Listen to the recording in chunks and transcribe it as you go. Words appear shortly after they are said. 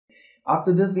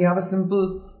After this, we have a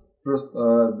simple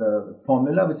the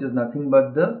formula, which is nothing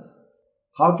but the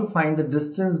how to find the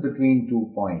distance between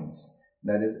 2 points.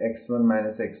 That is x1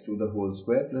 minus x2 the whole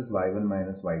square plus y1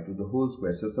 minus y2 the whole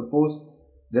square. So suppose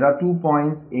there are 2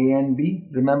 points A and B.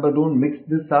 Remember, don't mix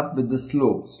this up with the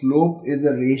slope. Slope is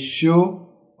a ratio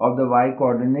of the y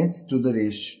coordinates to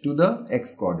the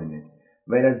x coordinates.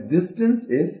 Whereas distance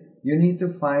is, you need to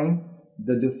find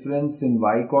the difference in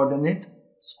y coordinate,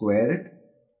 square it,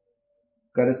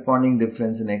 corresponding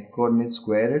difference in x coordinate,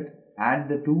 square it, add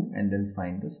the two and then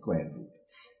find the square root.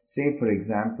 Say for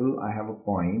example, I have a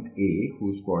point A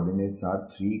whose coordinates are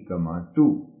 3,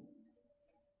 2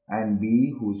 and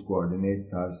B whose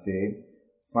coordinates are say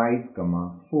 5,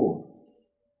 4.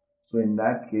 So in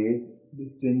that case,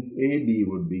 distance AB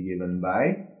would be given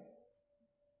by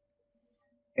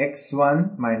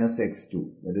x1 minus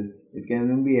x2, that is, it can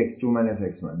even be x2 minus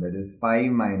x1, that is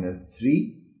 5 minus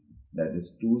 3, that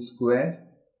is 2 square,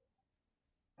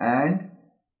 and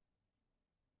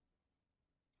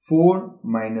 4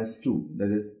 minus 2,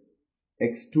 that is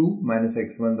x2 minus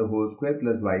x1 the whole square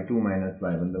plus y2 minus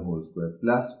y1 the whole square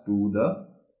plus 2 the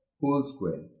whole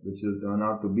square, which will turn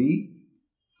out to be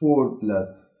 4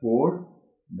 plus 4,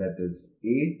 that is 8.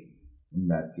 In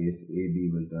that case, AB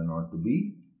will turn out to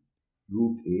be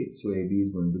root 8. So AB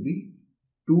is going to be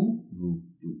 2 root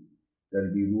 2. That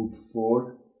will be root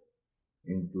 4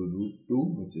 into root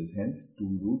 2, which is hence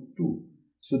 2 root 2.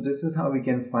 So this is how we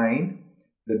can find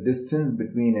the distance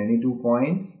between any 2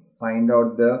 points, find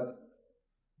out the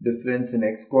difference in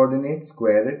x coordinate,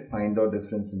 square it, find out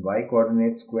difference in y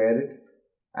coordinate, square it,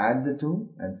 add the two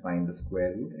and find the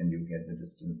square root, and you get the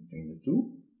distance between the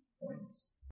 2 points.